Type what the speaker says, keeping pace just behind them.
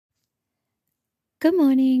Good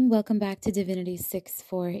morning. Welcome back to Divinity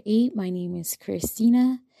 648. My name is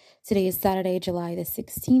Christina. Today is Saturday, July the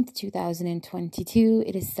 16th, 2022.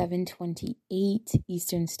 It is 7:28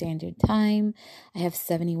 Eastern Standard Time. I have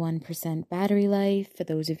 71% battery life for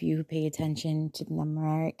those of you who pay attention to the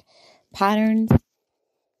numeric patterns.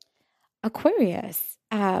 Aquarius.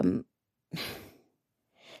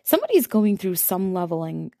 Somebody's going through some level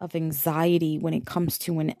of anxiety when it comes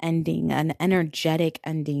to an ending, an energetic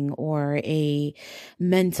ending or a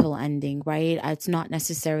mental ending, right? It's not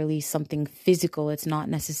necessarily something physical. It's not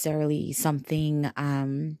necessarily something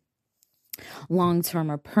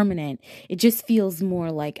long-term or permanent. It just feels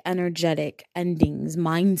more like energetic endings,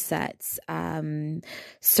 mindsets,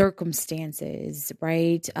 circumstances,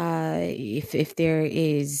 right? If there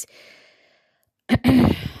is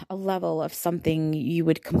a level of something, you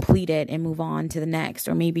would complete it and move on to the next.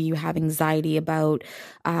 Or maybe you have anxiety about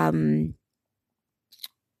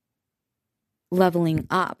leveling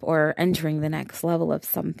up or entering the next level of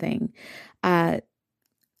something.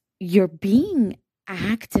 You're being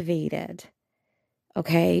activated,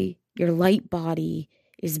 okay? Your light body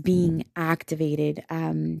is being activated.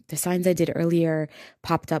 The signs I did earlier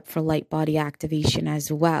popped up for light body activation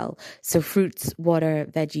as well. So fruits, water,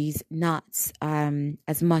 veggies, nuts,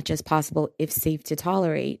 as much as possible, if safe to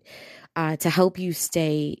tolerate, to help you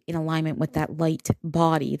stay in alignment with that light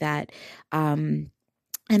body, that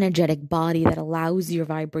energetic body that allows your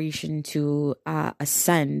vibration to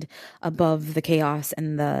ascend above the chaos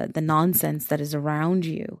and the nonsense that is around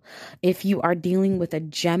you. If you are dealing with a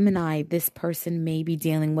Gemini, this person may be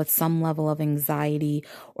dealing with some level of anxiety,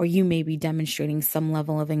 or you may be demonstrating some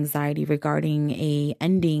level of anxiety regarding a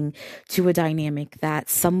ending to a dynamic that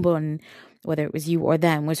someone, whether it was you or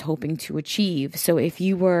them, was hoping to achieve. So if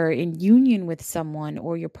you were in union with someone,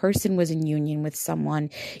 or your person was in union with someone,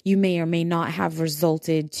 you may or may not have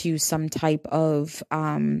resulted to some type of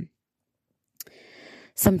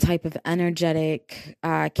energetic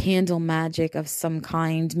candle magic of some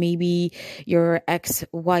kind. Maybe your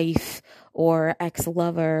ex-wife or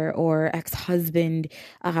ex-lover or ex-husband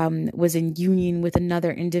was in union with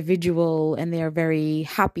another individual, and they're very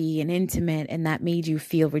happy and intimate, and that made you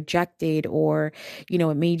feel rejected, or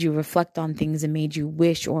it made you reflect on things and made you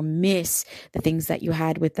wish or miss the things that you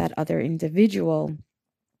had with that other individual.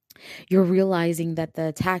 You're realizing that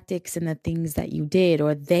the tactics and the things that you did,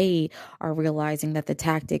 or they are realizing that the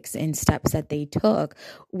tactics and steps that they took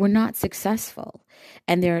were not successful.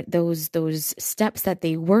 And those steps that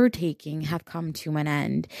they were taking have come to an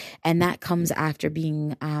end. And that comes after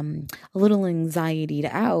being a little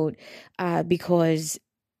anxietied out because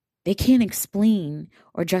they can't explain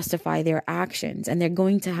or justify their actions, and they're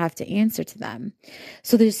going to have to answer to them.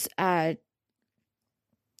 So this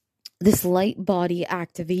light body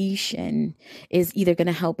activation is either going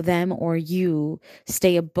to help them or you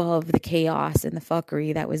stay above the chaos and the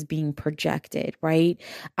fuckery that was being projected, right?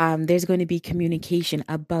 There's going to be communication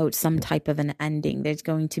about some type of an ending. There's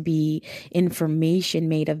going to be information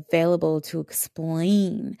made available to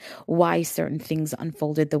explain why certain things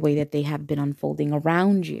unfolded the way that they have been unfolding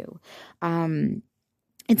around you.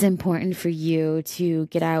 It's important for you to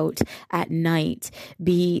get out at night,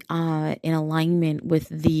 be in alignment with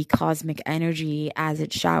the cosmic energy as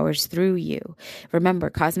it showers through you. Remember,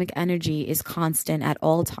 cosmic energy is constant at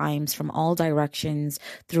all times, from all directions,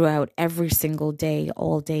 throughout every single day,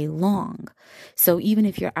 all day long. So even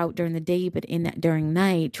if you're out during the day, but during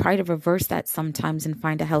night, try to reverse that sometimes and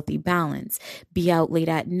find a healthy balance. Be out late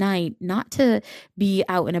at night, not to be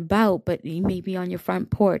out and about, but you may be on your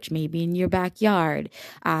front porch, maybe in your backyard,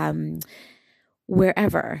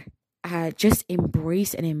 wherever. Just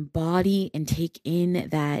embrace and embody and take in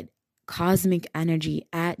that cosmic energy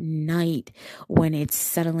at night when it's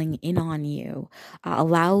settling in on you.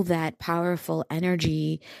 Allow that powerful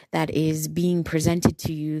energy that is being presented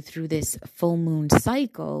to you through this full moon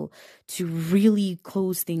cycle to really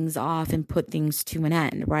close things off and put things to an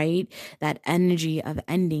end, right? That energy of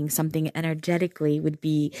ending something energetically would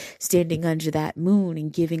be standing under that moon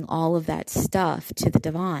and giving all of that stuff to the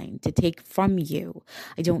divine to take from you.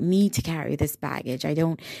 I don't need to carry this baggage. I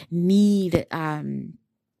don't need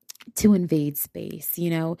to invade space.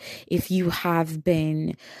 If you have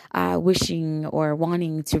been wishing or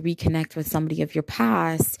wanting to reconnect with somebody of your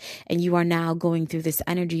past, and you are now going through this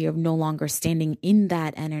energy of no longer standing in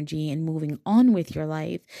that energy and moving on with your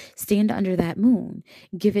life, stand under that moon.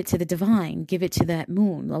 Give it to the divine. Give it to that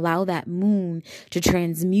moon. Allow that moon to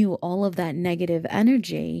transmute all of that negative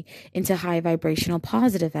energy into high vibrational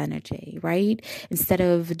positive energy, right? Instead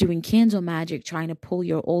of doing candle magic, trying to pull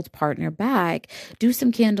your old partner back, do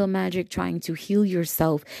some candle magic, trying to heal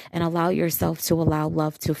yourself and allow yourself to allow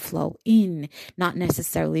love to flow in, not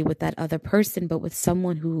necessarily with that other person, but with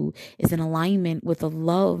someone who is in alignment with the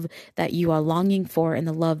love that you are longing for and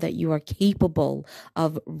the love that you are capable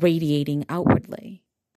of radiating outwardly.